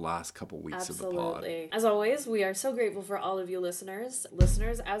finish out the last couple weeks of the pod. As always, we are so grateful for all of you listeners.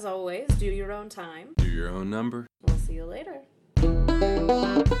 Listeners, as always, do your own time. Do your own number. We'll see you later.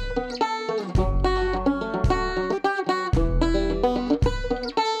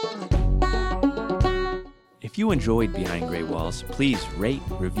 If you enjoyed Behind Gray Walls, please rate,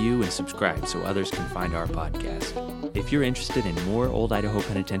 review, and subscribe so others can find our podcast. If you're interested in more Old Idaho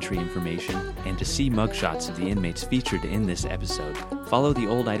Penitentiary information and to see mugshots of the inmates featured in this episode, follow the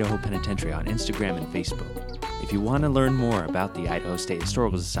Old Idaho Penitentiary on Instagram and Facebook. If you want to learn more about the Idaho State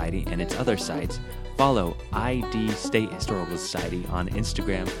Historical Society and its other sites, follow ID State Historical Society on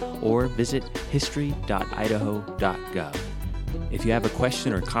Instagram or visit history.idaho.gov. If you have a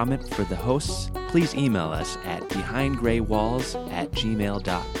question or comment for the hosts, please email us at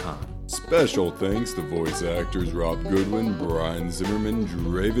behindgraywalls@gmail.com. Special thanks to voice actors Rob Goodwin, Brian Zimmerman,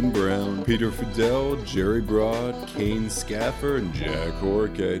 Draven Brown, Peter Fidel, Jerry Broad, Kane Scaffer, and Jack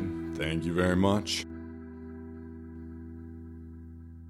Horcade. Thank you very much.